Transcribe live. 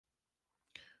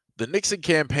The Nixon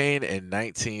campaign in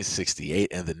 1968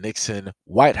 and the Nixon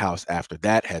White House after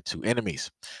that had two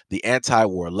enemies: the anti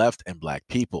war left and black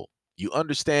people. You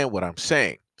understand what I'm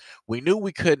saying? We knew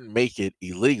we couldn't make it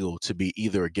illegal to be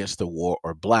either against the war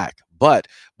or black, but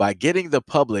by getting the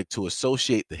public to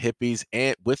associate the hippies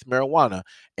and with marijuana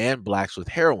and blacks with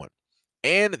heroin,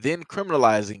 and then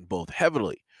criminalizing both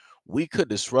heavily, we could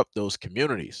disrupt those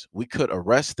communities. We could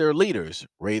arrest their leaders,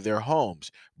 raid their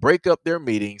homes, break up their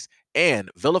meetings,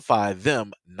 and vilify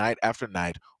them night after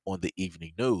night on the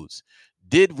evening news.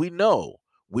 Did we know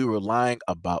we were lying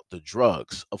about the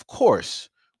drugs? Of course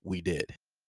we did.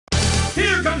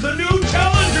 Here comes a new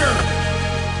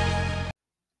challenger!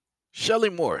 Shelley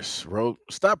Morris wrote,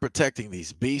 "Stop protecting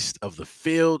these beasts of the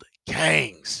field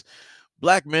gangs.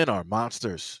 Black men are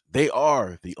monsters. They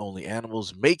are the only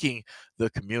animals making the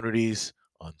communities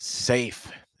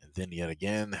unsafe." And then yet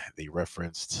again, they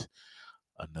referenced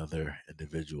another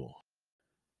individual.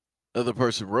 Another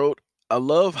person wrote, "I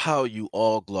love how you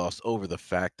all gloss over the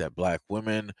fact that black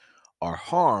women are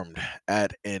harmed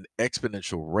at an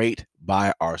exponential rate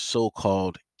by our so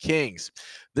called kings.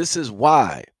 This is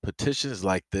why petitions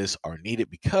like this are needed,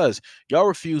 because y'all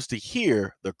refuse to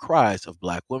hear the cries of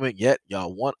black women, yet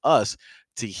y'all want us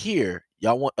here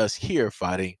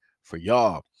fighting for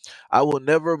y'all. I will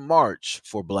never march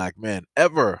for black men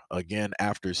ever again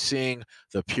after seeing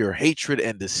the pure hatred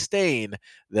and disdain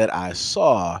that I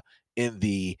saw in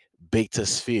the beta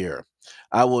sphere.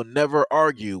 I will never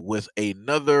argue with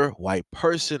another white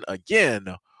person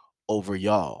again over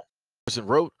y'all." Person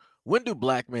wrote, "When do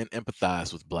black men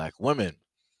empathize with black women?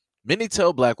 Many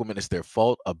tell black women it's their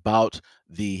fault about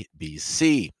the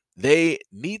BC. They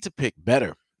need to pick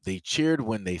better. They cheered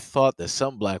when they thought that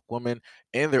some black women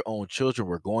and their own children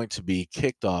were going to be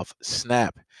kicked off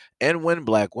SNAP. And when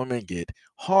black women get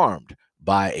harmed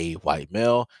by a white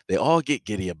male, they all get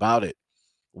giddy about it.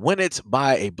 When it's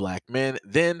by a black man,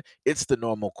 then it's the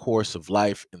normal course of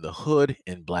life in the hood,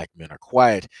 and black men are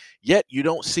quiet. Yet you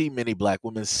don't see many black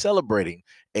women celebrating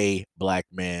a black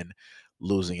man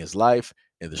losing his life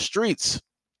in the streets,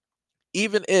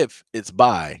 even if it's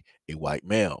by a white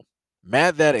male.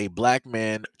 Mad that a black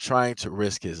man trying to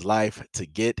risk his life to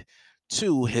get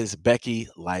to his Becky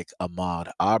like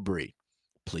Ahmaud Arbery.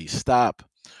 Please stop.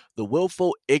 The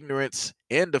willful ignorance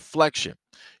and deflection.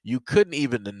 You couldn't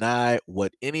even deny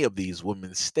what any of these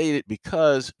women stated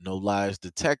because no lies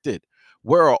detected.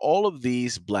 Where are all of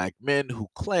these black men who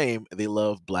claim they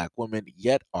love black women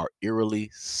yet are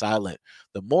eerily silent?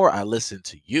 The more I listen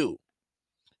to you,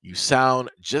 you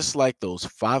sound just like those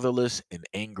fatherless and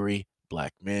angry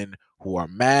black men who are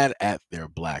mad at their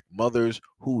black mothers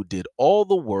who did all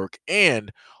the work,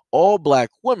 and all black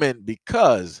women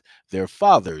because their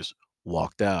fathers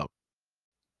walked out."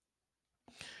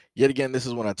 Yet again, this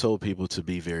is when I told people to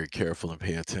be very careful and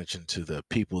pay attention to the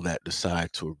people that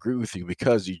decide to agree with you,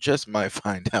 because you just might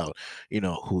find out,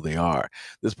 who they are.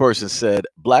 This person said,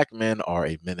 "Black men are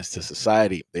a menace to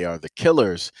society. They are the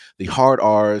killers, the hard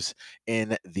R's,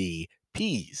 and the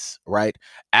P's, right?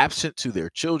 Absent to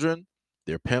their children,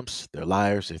 their pimps, their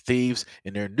liars, their thieves,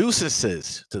 and their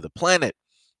nuisances to the planet.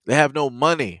 They have no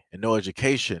money and no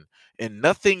education and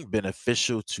nothing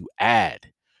beneficial to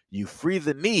add. You free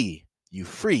the knee, you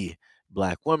free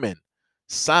black women."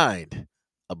 Signed,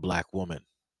 a black woman.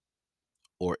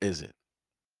 Or is it?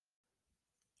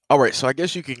 All right, so I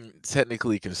guess you can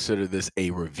technically consider this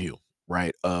a review,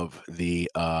 right? Of the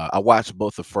I watched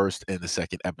both the first and the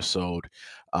second episode.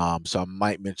 So I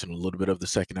might mention a little bit of the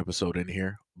second episode in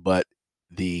here, but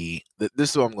this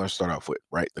is what I'm going to start off with,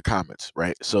 right? The comments,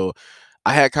 right? So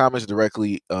I had comments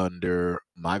directly under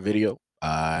my video.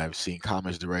 I've seen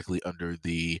comments directly under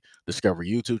the Discover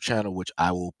YouTube channel, which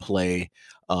I will play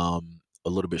a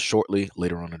little bit shortly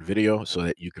later on in the video so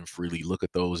that you can freely look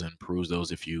at those and peruse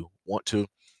those if you want to.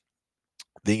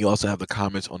 Then you also have the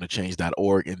comments on the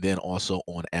change.org, and then also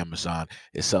on Amazon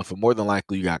itself. And more than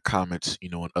likely, you got comments,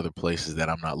 in other places that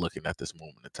I'm not looking at this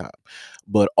moment in time.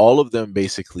 But all of them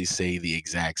basically say the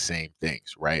exact same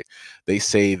things, right? They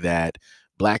say that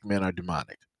black men are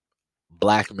demonic.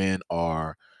 Black men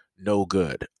are no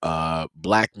good.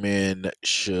 Black men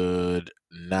should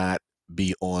not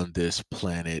be on this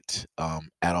planet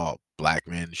at all. Black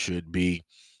men should be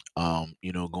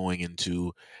going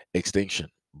into extinction.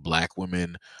 Black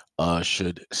women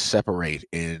should separate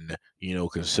and,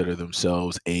 consider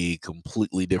themselves a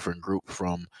completely different group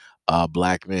from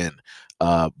black men.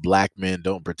 Black men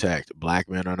don't protect. Black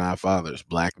men are not fathers.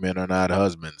 Black men are not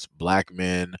husbands. Black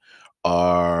men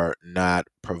are not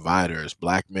providers.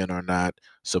 Black men are not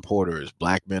supporters.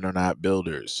 Black men are not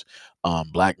builders.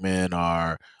 Black men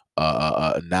are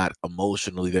not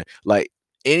emotionally there. Like,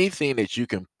 anything that you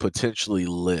can potentially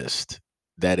list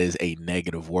that is a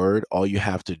negative word, all you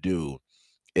have to do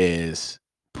is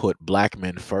put black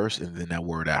men first and then that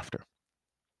word after.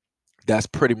 That's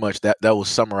pretty much that will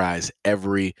summarize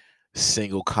every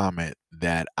single comment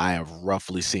that I have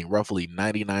roughly seen. Roughly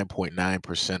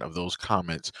 99.9% of those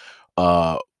comments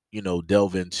uh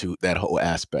delve into that whole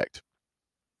aspect.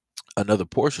 Another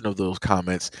portion of those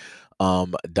comments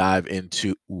dive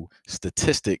into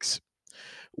statistics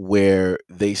where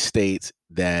they state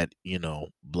that,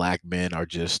 black men are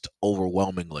just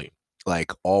overwhelmingly,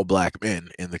 like all black men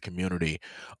in the community,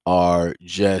 are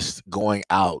just going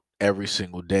out every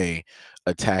single day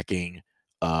attacking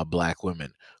black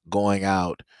women, going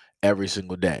out every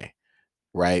single day,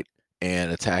 right?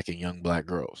 And attacking young black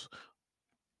girls,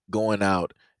 going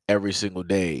out every single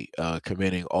day,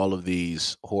 committing all of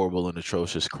these horrible and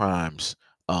atrocious crimes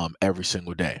every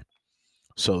single day.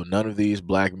 So none of these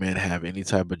black men have any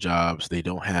type of jobs. They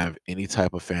don't have any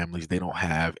type of families. They don't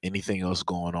have anything else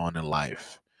going on in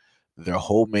life. Their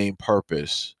whole main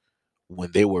purpose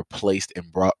when they were placed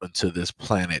and brought onto this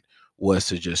planet was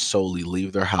to just solely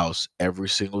leave their house every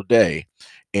single day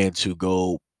and to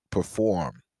go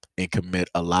perform and commit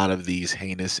a lot of these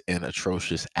heinous and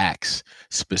atrocious acts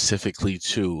specifically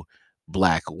to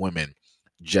black women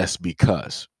just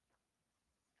because.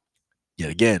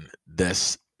 Yet again,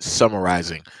 that's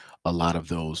summarizing a lot of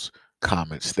those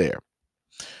comments there.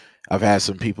 I've had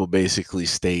some people basically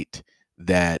state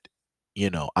that,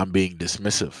 I'm being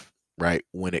dismissive, right?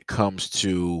 When it comes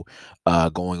to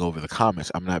going over the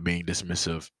comments, I'm not being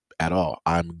dismissive at all.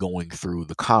 I'm going through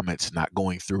the comments, not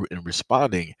going through and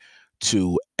responding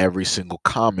to every single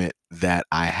comment that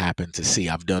I happen to see.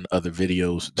 I've done other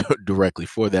videos directly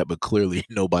for that, but clearly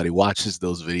nobody watches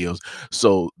those videos.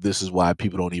 So this is why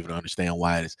people don't even understand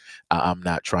why it is I'm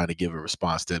not trying to give a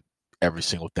response to every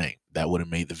single thing. That would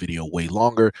have made the video way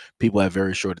longer. People have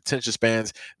very short attention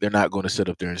spans. They're not going to sit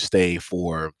up there and stay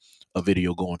for a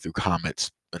video going through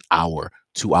comments an hour,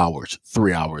 2 hours,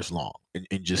 3 hours long and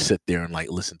just sit there and like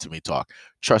listen to me talk.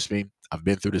 Trust me, I've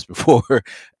been through this before.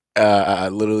 I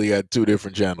literally had two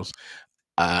different channels.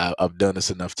 I've done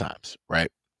this enough times, right?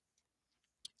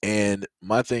 And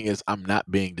my thing is, I'm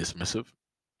not being dismissive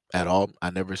at all. I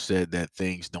never said that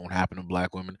things don't happen to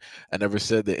black women. I never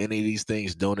said that any of these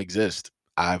things don't exist.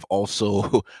 I've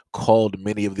also called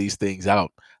many of these things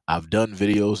out. I've done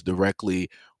videos directly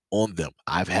on them.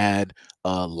 I've had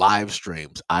live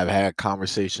streams. I've had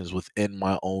conversations within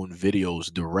my own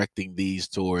videos directing these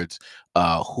towards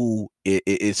who it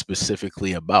is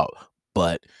specifically about.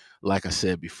 But like I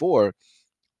said before,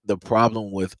 the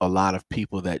problem with a lot of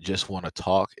people that just want to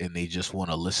talk and they just want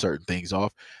to list certain things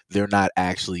off, they're not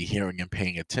actually hearing and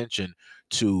paying attention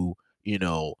to, you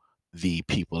know, the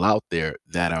people out there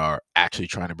that are actually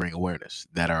trying to bring awareness,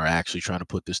 that are actually trying to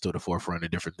put this to the forefront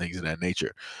of different things of that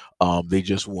nature. They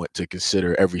just want to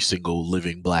consider every single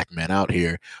living black man out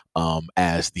here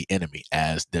as the enemy,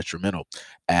 as detrimental,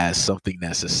 as something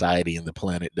that society and the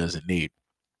planet doesn't need.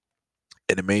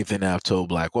 And the main thing that I've told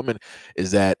black women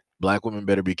is that black women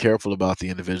better be careful about the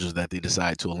individuals that they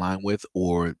decide to align with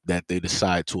or that they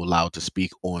decide to allow to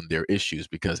speak on their issues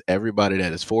because everybody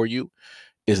that is for you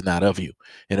is not of you.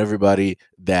 And everybody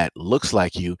that looks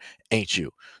like you ain't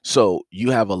you. So you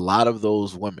have a lot of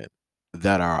those women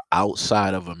that are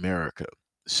outside of America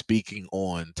speaking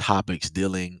on topics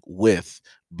dealing with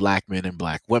black men and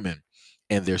black women.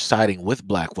 And they're siding with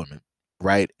black women,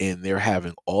 right? And they're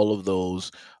having all of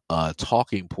those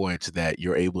talking points that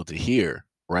you're able to hear,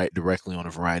 right, directly on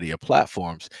a variety of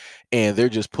platforms. And they're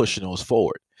just pushing those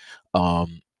forward.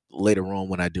 um Later on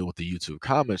when I deal with the YouTube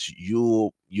comments,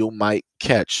 you might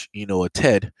catch, a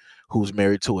Ted who's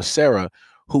married to a Sarah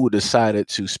who decided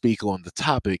to speak on the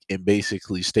topic and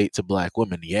basically state to black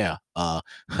women, yeah,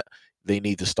 they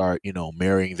need to start,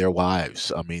 marrying their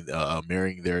wives. I mean,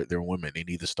 marrying their women. They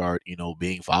need to start,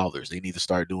 being fathers. They need to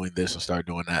start doing this and start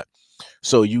doing that.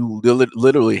 So you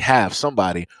literally have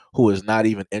somebody who is not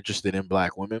even interested in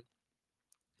black women,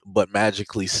 but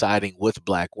magically siding with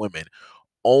black women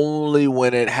only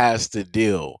when it has to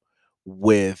deal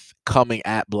with coming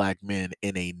at black men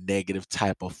in a negative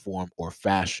type of form or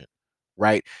fashion,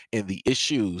 right? And the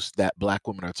issues that black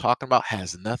women are talking about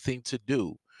has nothing to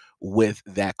do with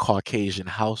that Caucasian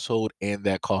household and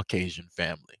that Caucasian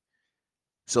family.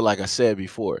 So, like I said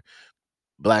before,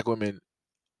 black women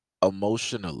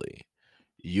emotionally,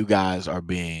 you guys are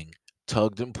being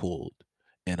tugged and pulled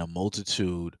in a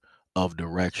multitude of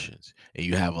directions. And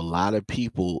you have a lot of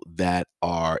people that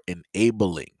are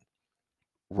enabling,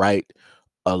 right,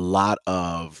 a lot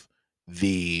of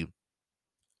the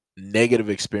negative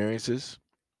experiences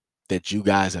that you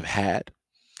guys have had.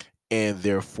 and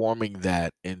they're forming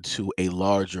that into a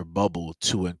larger bubble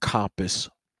to encompass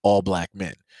all black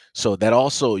men. So that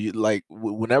also, you like,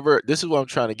 whenever, this is what I'm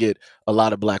trying to get a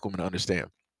lot of black women to understand.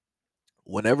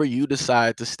 Whenever you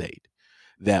decide to state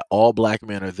that all black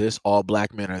men are this, all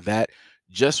black men are that,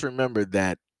 just remember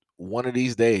that one of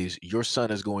these days your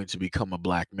son is going to become a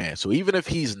black man. So even if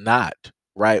he's not,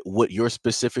 right, what you're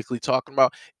specifically talking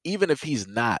about, even if he's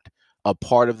not a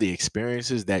part of the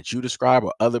experiences that you describe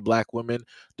or other black women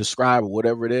describe or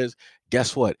whatever it is,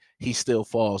 guess what? He still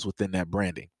falls within that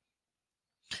branding.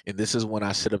 And this is when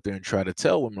I sit up there and try to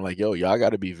tell women, like, yo, y'all got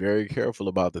to be very careful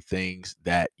about the things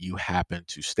that you happen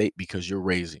to state because you're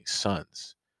raising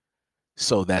sons.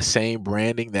 So that same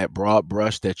branding, that broad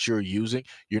brush that you're using,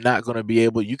 you're not going to be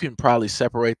able, you can probably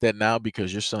separate that now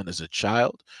because your son is a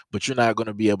child, but you're not going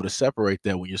to be able to separate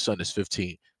that when your son is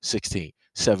 15, 16,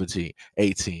 17,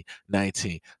 18,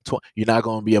 19, 20. You're not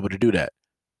going to be able to do that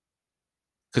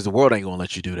because the world ain't going to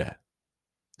let you do that.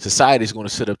 Society's going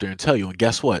to sit up there and tell you. And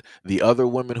guess what? The other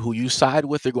women who you side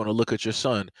with, they're going to look at your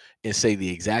son and say the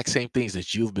exact same things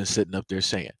that you've been sitting up there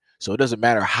saying. So it doesn't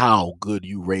matter how good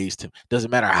you raised him.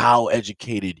 Doesn't matter how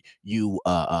educated you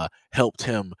helped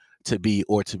him to be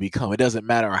or to become. It doesn't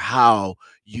matter how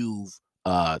you've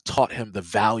taught him the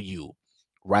value,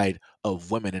 right,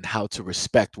 of women and how to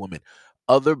respect women.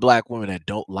 Other black women that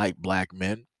don't like black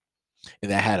men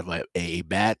and that had a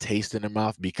bad taste in their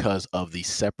mouth because of the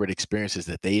separate experiences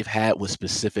that they've had with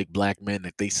specific black men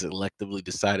that they selectively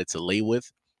decided to lay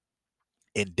with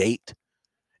and date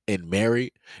and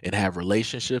marry and have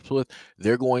relationships with,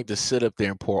 they're going to sit up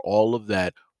there and pour all of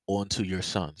that onto your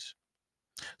sons.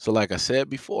 So, like I said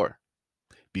before,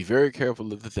 be very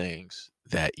careful of the things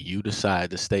that you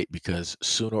decide to state because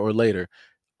sooner or later,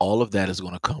 all of that is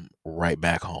going to come right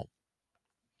back home.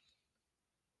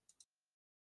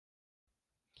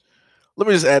 Let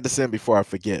me just add this in before I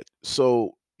forget.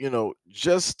 So,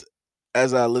 just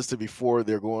as I listed before,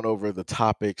 they're going over the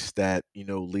topics that,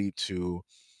 lead to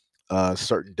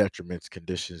certain detriments,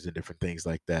 conditions, and different things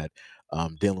like that,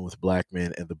 dealing with black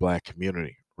men and the black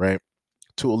community, right?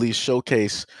 To at least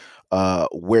showcase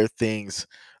where things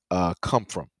come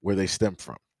from, where they stem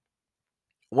from.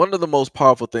 One of the most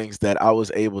powerful things that I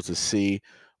was able to see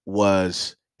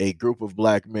was a group of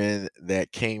black men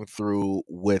that came through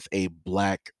with a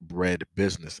black bread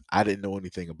business. I didn't know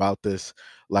anything about this.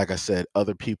 Like I said,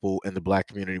 other people in the black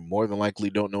community more than likely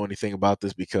don't know anything about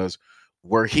this because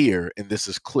we're here and this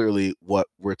is clearly what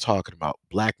we're talking about.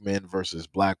 Black men versus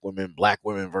black women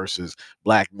versus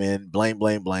black men, blame,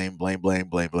 blame, blame, blame, blame,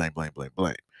 blame, blame, blame, blame,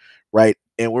 blame. Right?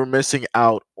 And we're missing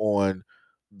out on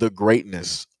the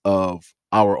greatness of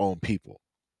our own people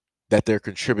that they're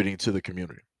contributing to the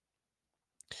community.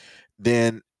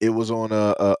 Then it was on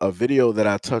a video that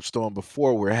I touched on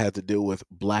before where it had to deal with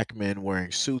black men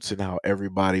wearing suits and how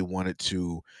everybody wanted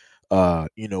to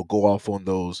go off on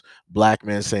those black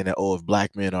men saying that, oh, if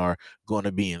black men are going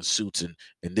to be in suits and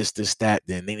this that,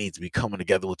 then they need to be coming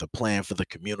together with a plan for the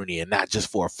community and not just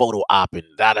for a photo op and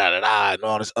da da da da and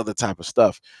all this other type of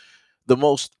stuff. The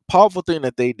most powerful thing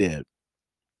that they did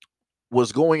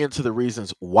was going into the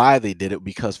reasons why they did it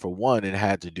because for one it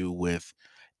had to do with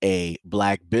a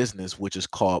black business which is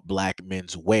called Black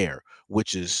Men's Wear,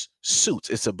 which is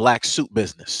suits. It's a black suit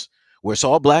business where it's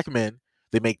all black men.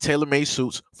 They make tailor-made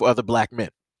suits for other black men.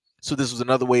 So this was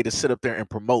another way to sit up there and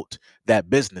promote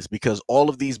that business because all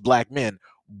of these black men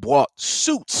bought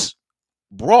suits,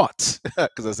 brought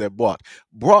because I said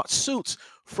brought suits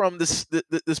from this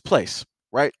place,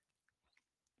 right?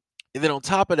 And then on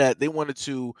top of that, they wanted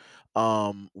to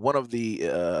one of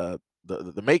the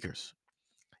makers.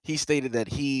 He stated that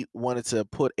he wanted to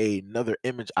put another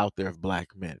image out there of black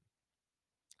men,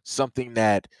 something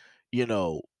that you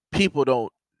know people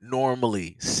don't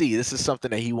normally see. This is something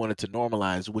that he wanted to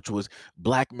normalize, which was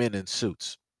black men in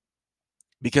suits.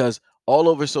 Because all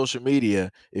over social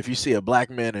media, if you see a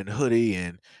black man in hoodie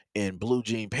and in blue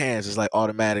jean pants, it's like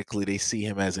automatically they see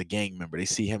him as a gang member. They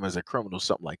see him as a criminal,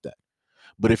 something like that.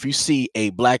 But if you see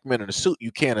a black man in a suit,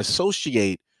 you can't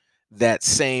associate that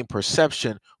same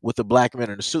perception with the black man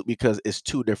in a suit because it's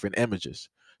two different images.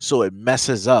 So it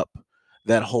messes up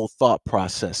that whole thought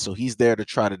process. So he's there to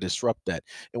try to disrupt that.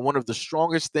 And one of the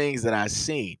strongest things that I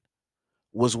seen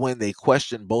was when they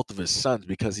questioned both of his sons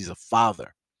because he's a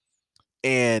father.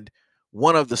 And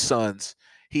one of the sons,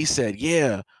 he said,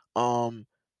 "Yeah, um,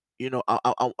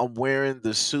 I'm wearing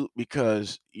the suit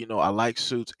because I like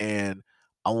suits and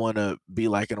I want to be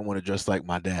like and I want to dress like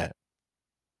my dad."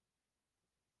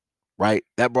 Right?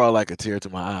 That brought like a tear to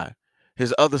my eye.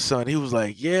 His other son, he was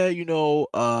like, "Yeah,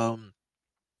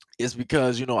 it's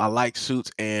because I like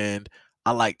suits and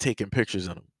I like taking pictures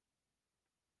of them."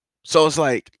 So it's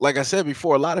like I said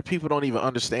before, a lot of people don't even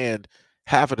understand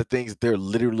half of the things they're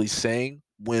literally saying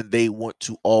when they want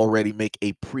to already make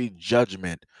a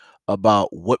prejudgment about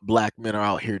what black men are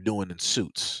out here doing in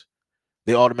suits.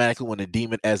 They automatically want to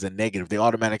deem it as a negative. They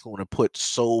automatically want to put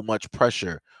so much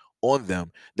pressure on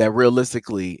them that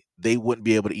realistically they wouldn't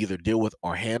be able to either deal with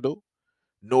or handle,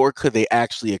 nor could they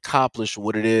actually accomplish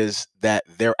what it is that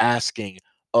they're asking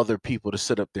other people to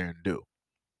sit up there and do.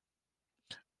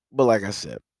 But like I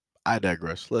said, I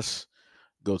digress. Let's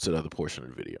go to the other portion of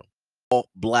the video. All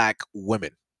black women,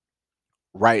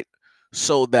 right?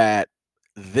 So that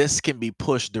this can be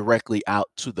pushed directly out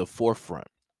to the forefront.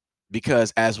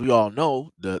 Because as we all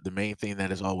know, the main thing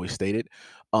that is always stated,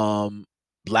 um,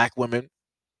 black women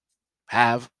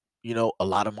have, a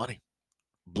lot of money.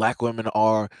 Black women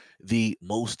are the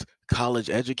most college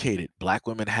educated. Black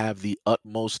women have the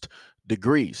utmost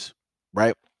degrees,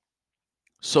 right?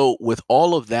 So with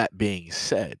all of that being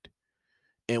said,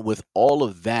 and with all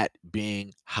of that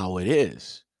being how it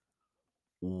is,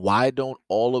 why don't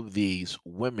all of these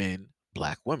women,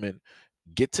 black women,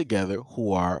 get together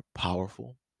who are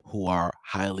powerful, who are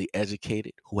highly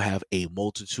educated, who have a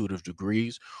multitude of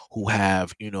degrees, who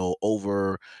have,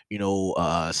 over,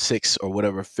 six or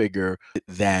whatever figure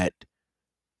that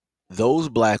those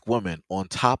black women, on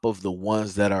top of the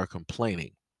ones that are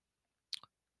complaining,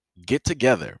 get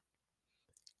together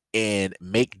and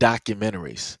make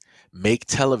documentaries, make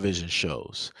television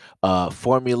shows,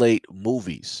 formulate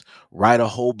movies, write a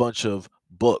whole bunch of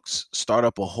books, start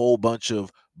up a whole bunch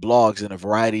of blogs and a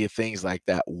variety of things like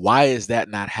that. Why is that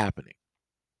not happening?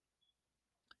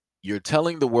 You're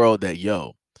telling the world that,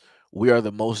 yo, we are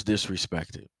the most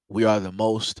disrespected. We are the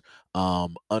most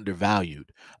undervalued.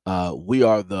 We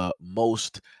are the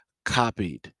most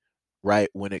copied, right?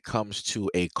 When it comes to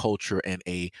a culture and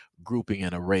a grouping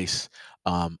and a race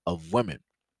of women,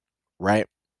 right?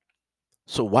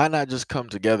 So why not just come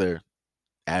together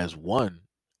as one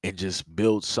and just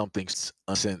build something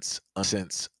sense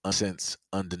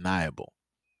undeniable?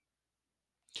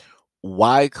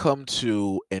 Why come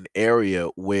to an area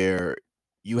where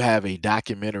you have a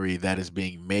documentary that is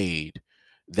being made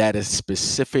that is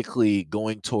specifically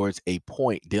going towards a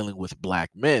point dealing with black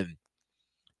men,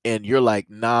 and you're like,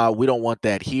 nah, we don't want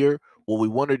that here. What we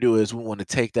want to do is we want to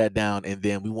take that down and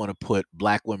then we want to put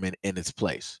black women in its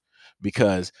place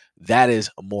because that is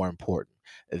more important.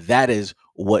 That is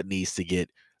what needs to get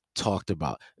talked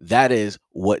about. That is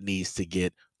what needs to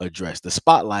get addressed. The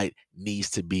spotlight needs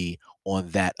to be on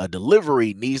that. A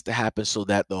delivery needs to happen so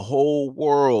that the whole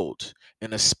world,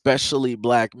 and especially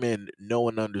black men, know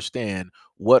and understand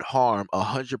what harm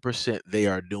 100% they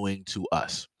are doing to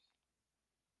us.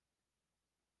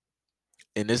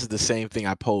 And this is the same thing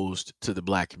I posed to the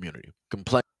black community.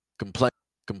 Complain, complain,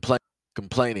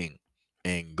 complaining,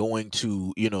 and going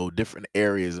to, different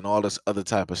areas and all this other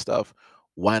type of stuff.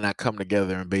 Why not come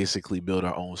together and basically build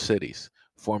our own cities,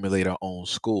 formulate our own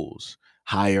schools,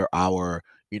 hire our,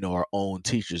 our own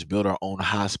teachers, build our own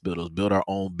hospitals, build our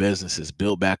own businesses,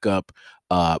 build back up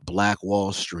Black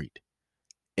Wall Street,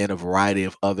 and a variety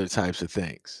of other types of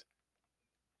things.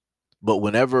 But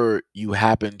whenever you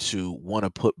happen to want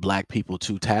to put black people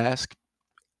to task,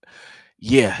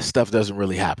 yeah, stuff doesn't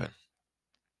really happen.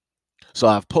 So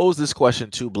I've posed this question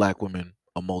to black women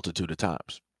a multitude of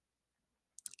times,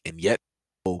 and yet,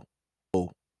 oh,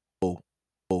 oh, oh,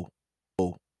 oh,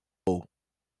 oh, oh,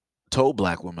 told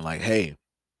black women like, hey,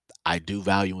 I do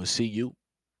value and see you.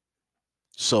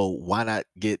 So why not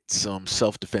get some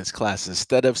self-defense classes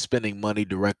instead of spending money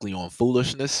directly on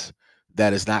foolishness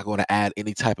that is not going to add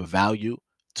any type of value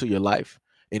to your life,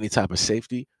 any type of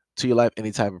safety to your life,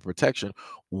 any type of protection?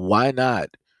 Why not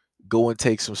go and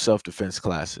take some self-defense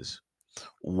classes?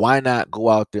 Why not go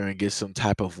out there and get some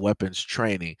type of weapons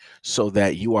training so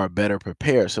that you are better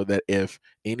prepared so that if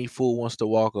any fool wants to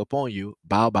walk up on you,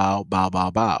 bow, bow, bow,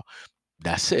 bow, bow.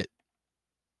 That's it.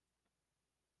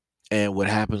 And what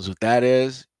happens with that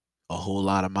is a whole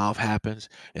lot of mouth happens,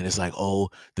 and it's like, oh,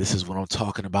 this is what I'm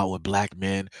talking about with black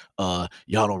men. Y'all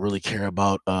don't really care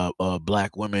about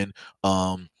black women.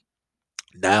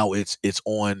 Now it's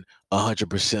on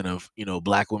 100% of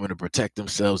black women to protect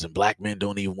themselves, and black men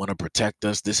don't even want to protect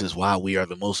us. This is why we are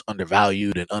the most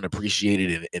undervalued and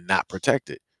unappreciated and not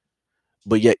protected.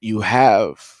 But yet you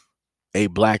have a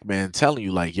black man telling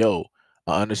you like, yo,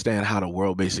 I understand how the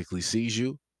world basically sees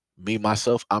you. Me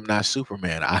myself, I'm not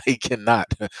Superman. I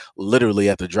cannot literally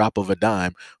at the drop of a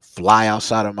dime fly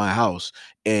outside of my house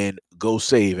and go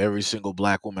save every single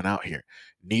black woman out here.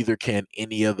 Neither can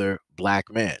any other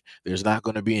black man. There's not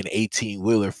going to be an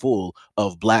 18-wheeler full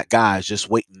of black guys just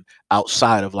waiting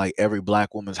outside of like every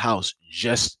black woman's house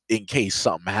just in case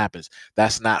something happens.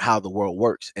 That's not how the world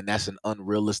works. And that's an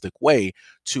unrealistic way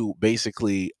to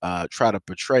basically try to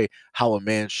portray how a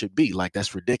man should be. Like,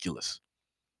 that's ridiculous.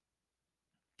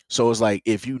 So it's like,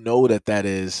 if you know that that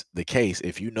is the case,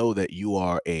 if you know that you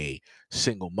are a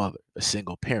single mother, a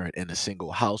single parent in a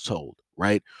single household,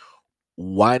 right?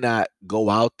 Why not go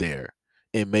out there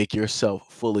and make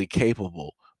yourself fully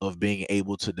capable of being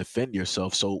able to defend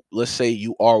yourself? So let's say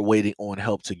you are waiting on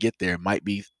help to get there. It might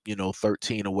be,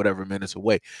 13 or whatever minutes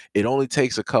away. It only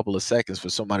takes a couple of seconds for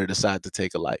somebody to decide to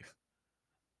take a life.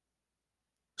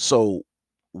 So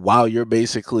while you're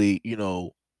basically,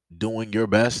 doing your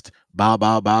best, bow,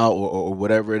 bow, bow, or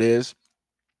whatever it is,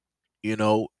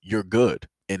 you're good.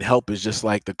 And help is just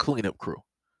like the cleanup crew.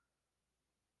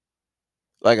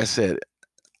 Like I said,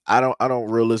 I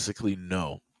don't realistically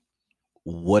know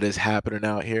what is happening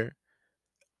out here,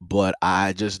 but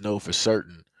I just know for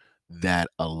certain that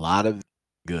a lot of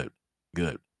good,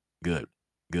 good, good,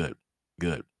 good,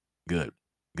 good, good,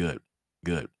 good,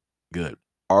 good, good.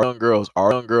 Our young girls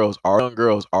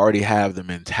already have the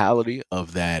mentality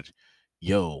of that,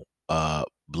 yo,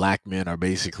 black men are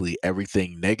basically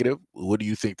everything negative. What do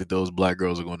you think that those black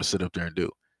girls are going to sit up there and do?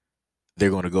 They're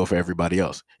going to go for everybody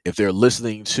else. If they're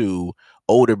listening to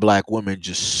older black women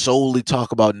just solely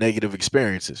talk about negative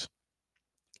experiences,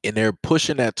 and they're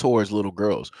pushing that towards little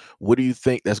girls, what do you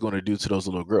think that's going to do to those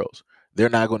little girls? They're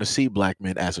not going to see black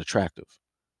men as attractive.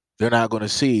 They're not going to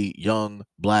see young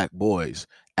black boys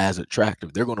as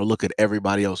attractive. They're going to look at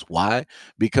everybody else. Why?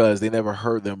 Because they never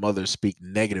heard their mother speak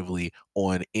negatively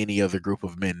on any other group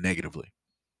of men negatively.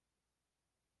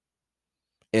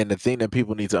 And the thing that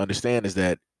people need to understand is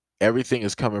that everything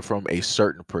is coming from a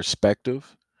certain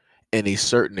perspective and a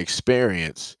certain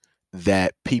experience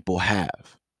that people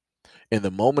have. In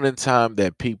the moment in time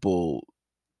that people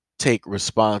take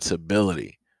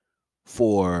responsibility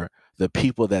for the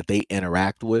people that they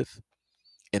interact with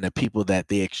and the people that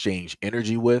they exchange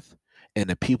energy with and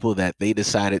the people that they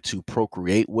decided to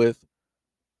procreate with,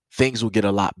 things will get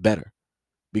a lot better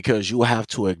because you will have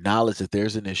to acknowledge that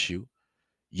there's an issue.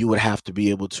 You would have to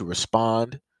be able to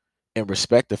respond and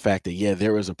respect the fact that, yeah,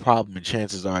 there is a problem, and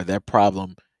chances are that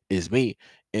problem is me.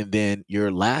 And then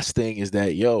your last thing is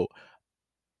that, yo,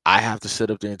 I have to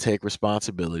sit up there and take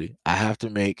responsibility. I have to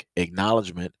make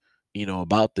acknowledgement,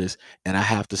 about this, and I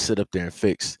have to sit up there and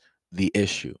fix the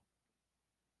issue.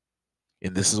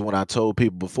 And this is when I told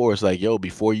people before, it's like, yo,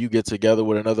 before you get together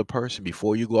with another person,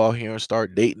 before you go out here and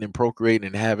start dating and procreating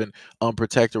and having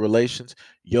unprotected relations,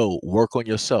 yo, work on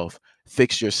yourself,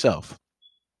 fix yourself.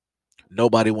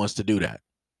 Nobody wants to do that.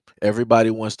 Everybody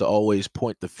wants to always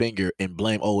point the finger and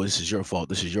blame, oh, this is your fault,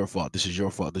 this is your fault, this is your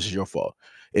fault, this is your fault.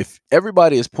 If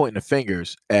everybody is pointing the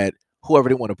fingers at whoever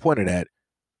they want to point it at,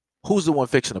 who's the one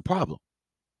fixing the problem?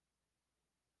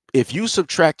 If you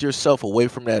subtract yourself away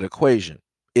from that equation,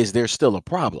 is there still a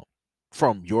problem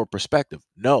from your perspective?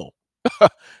 No,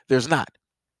 there's not.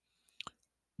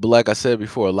 But like I said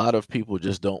before, a lot of people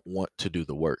just don't want to do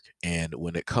the work. And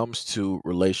when it comes to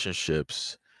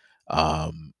relationships,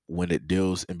 when it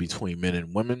deals in between men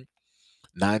and women,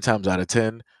 9 times out of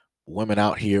 10, women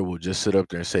out here will just sit up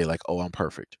there and say, like, oh, I'm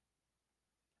perfect.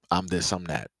 I'm this, I'm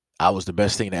that. I was the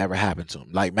best thing that ever happened to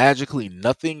him. Like, magically,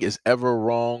 nothing is ever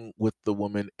wrong with the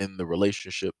woman in the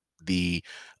relationship. The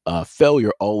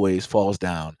failure always falls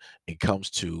down and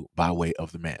comes to by way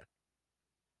of the man.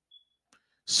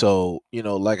 So,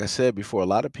 like I said before, a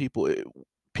lot of people,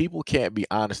 people can't be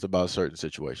honest about certain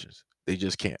situations. They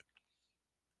just can't.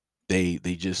 They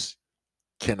just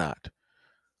cannot.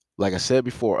 Like I said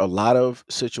before, a lot of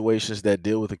situations that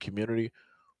deal with the community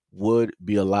would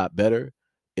be a lot better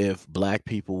if black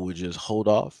people would just hold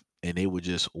off and they would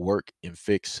just work and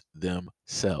fix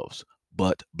themselves.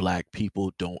 But black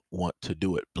people don't want to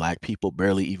do it. Black people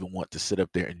barely even want to sit up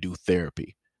there and do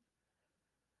therapy.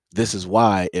 This is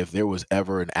why if there was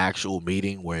ever an actual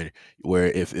meeting where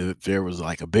if there was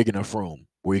like a big enough room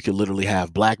where you could literally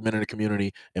have black men in the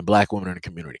community and black women in the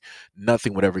community,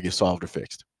 nothing would ever get solved or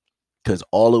fixed, because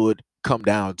all it would come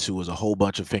down to is a whole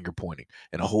bunch of finger pointing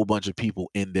and a whole bunch of people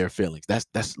in their feelings.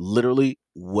 That's literally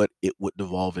what it would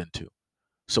devolve into.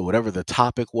 So whatever the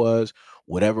topic was,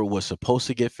 whatever was supposed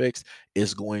to get fixed,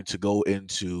 is going to go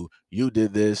into, you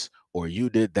did this or you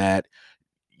did that.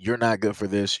 You're not good for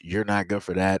this. You're not good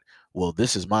for that. Well,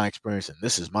 this is my experience and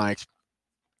this is my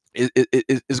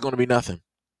it's going to be nothing.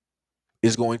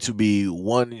 It's going to be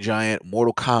one giant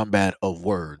Mortal Kombat of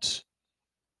words,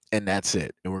 and that's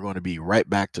it. And we're going to be right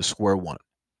back to square one.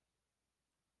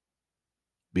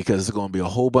 because it's going to be a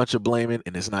whole bunch of blaming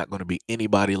and it's not going to be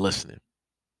anybody listening.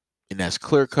 And that's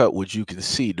clear cut what you can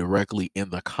see directly in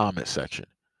the comment section.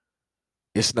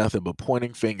 It's nothing but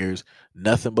pointing fingers,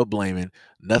 nothing but blaming,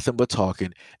 nothing but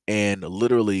talking, and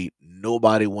literally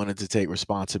nobody wanted to take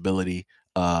responsibility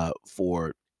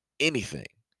for anything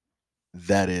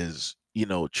that is,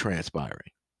 transpiring.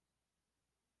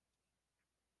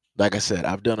 Like I said,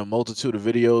 I've done a multitude of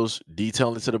videos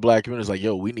detailing to the black community. It's like,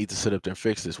 yo, we need to sit up there and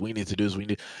fix this. We need to do this. We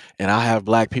need, and I have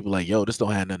black people like, yo, this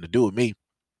don't have nothing to do with me.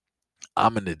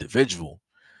 I'm an individual.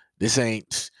 This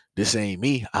ain't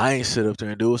me. I ain't sit up there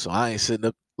and do it. So I ain't sitting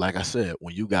up. Like I said,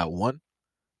 when you got one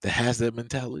that has that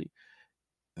mentality,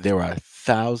 there are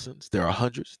thousands, there are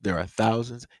hundreds, there are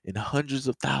thousands and hundreds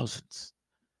of thousands,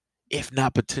 if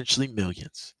not potentially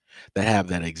millions, that have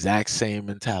that exact same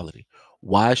mentality.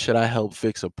 Why should I help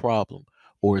fix a problem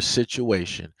or a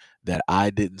situation that I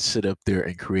didn't sit up there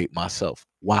and create myself?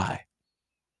 Why?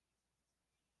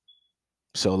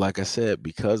 So, like I said,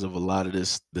 because of a lot of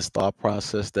this thought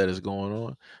process that is going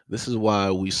on, this is why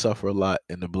we suffer a lot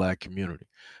in the black community.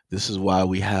 This is why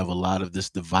we have a lot of this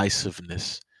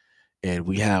divisiveness, and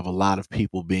we have a lot of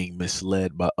people being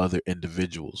misled by other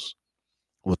individuals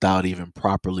without even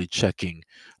properly checking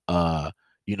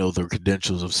the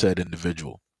credentials of said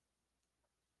individual.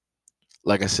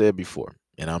 Like I said before,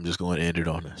 and I'm just going to end it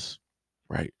on this,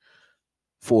 right?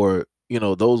 For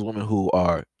those women who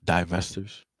are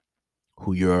divestors,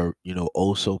 who you're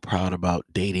oh so proud about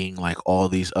dating like all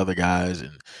these other guys,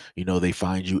 and they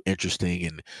find you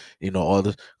interesting, and all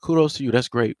this, kudos to you, that's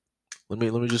great. Let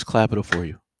me just clap it up for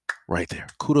you right there.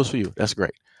 Kudos for you, that's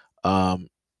great. um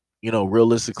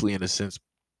Realistically, in a sense,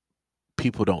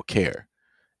 people don't care.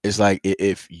 It's like,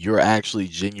 if you're actually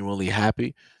genuinely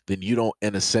happy, then you don't,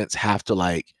 in a sense, have to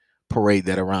like parade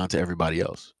that around to everybody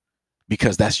else,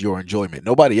 because that's your enjoyment.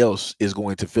 Nobody else is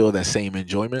going to feel that same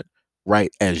enjoyment,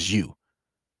 right, as you.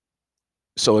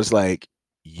 So it's like,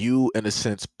 you, in a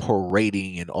sense,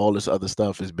 parading and all this other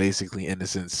stuff is basically, in a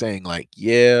sense, saying like,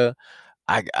 yeah,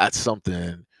 I got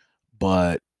something,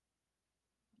 but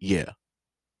yeah,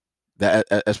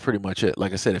 that's pretty much it.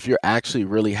 Like I said, if you're actually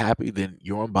really happy, then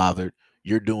you're unbothered.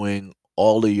 You're doing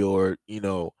all of your,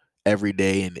 every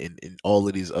day, and all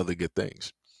of these other good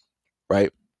things,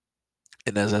 right?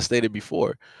 And as I stated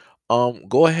before,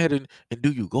 go ahead and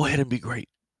do you. Go ahead and be great.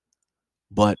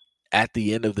 But at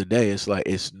the end of the day, it's like,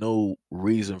 it's no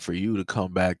reason for you to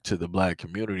come back to the black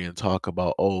community and talk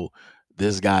about, oh,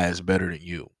 this guy is better than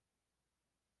you.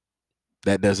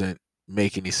 That doesn't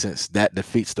make any sense. That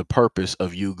defeats the purpose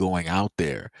of you going out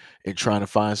there and trying to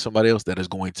find somebody else that is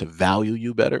going to value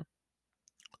you better,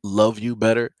 love you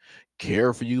better,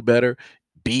 care for you better,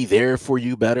 be there for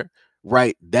you better,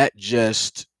 right? That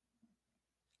just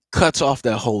cuts off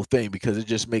that whole thing, because it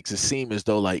just makes it seem as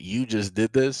though like you just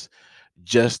did this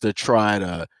just to try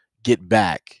to get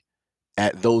back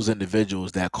at those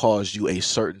individuals that caused you a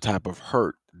certain type of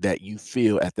hurt that you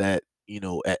feel at that,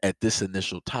 at this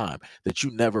initial time, that you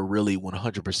never really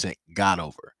 100% got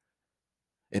over.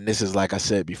 And this is, like I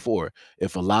said before,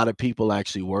 if a lot of people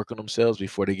actually work on themselves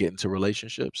before they get into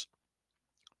relationships,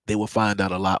 they will find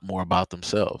out a lot more about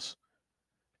themselves.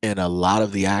 And a lot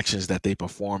of the actions that they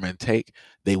perform and take,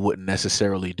 they wouldn't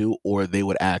necessarily do, or they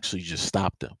would actually just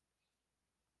stop them.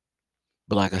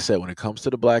 But like I said, when it comes to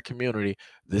the black community,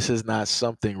 this is not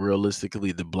something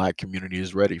realistically the black community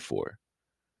is ready for.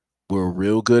 We're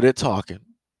real good at talking.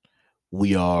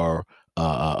 We are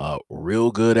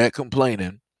real good at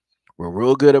complaining. We're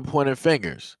real good at pointing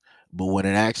fingers. But when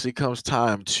it actually comes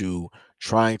time to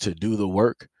trying to do the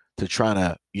work, to trying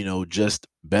to, just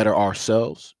better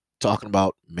ourselves, talking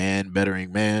about man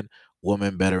bettering man,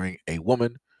 woman bettering a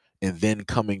woman, and then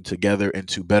coming together and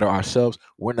to better ourselves,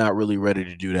 we're not really ready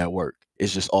to do that work.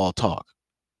 It's just all talk.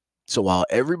 So while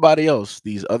everybody else,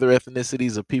 these other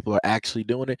ethnicities of people, are actually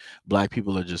doing it, black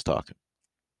people are just talking.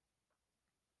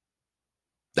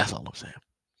 That's all I'm saying.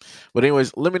 But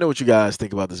anyways, let me know what you guys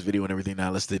think about this video and everything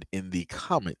now listed in the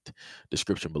comment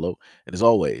description below. And as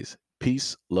always,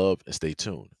 peace, love, and stay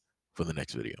tuned for the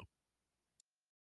next video.